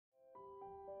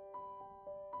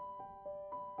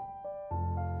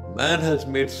Man has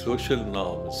made social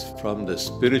norms, from the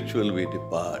spiritual we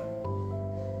depart.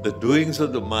 The doings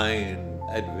of the mind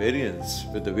at variance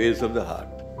with the ways of the heart.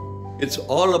 It's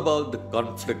all about the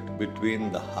conflict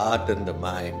between the heart and the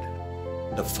mind,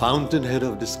 the fountainhead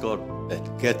of discord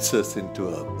that gets us into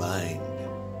a bind.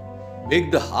 Make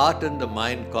the heart and the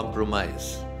mind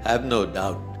compromise, have no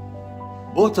doubt.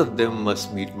 Both of them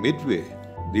must meet midway,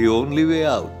 the only way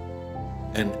out.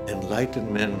 An enlightened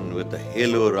man with a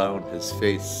halo around his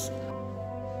face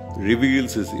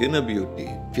reveals his inner beauty,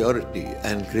 purity,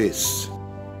 and grace.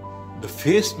 The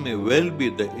face may well be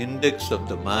the index of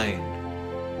the mind,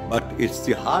 but it's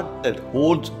the heart that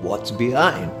holds what's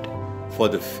behind. For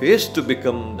the face to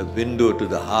become the window to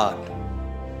the heart,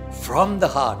 from the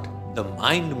heart, the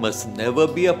mind must never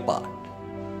be apart.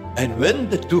 And when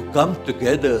the two come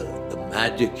together, the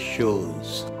magic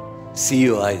shows. See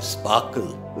your eyes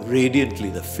sparkle, radiantly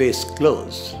the face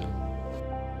glows.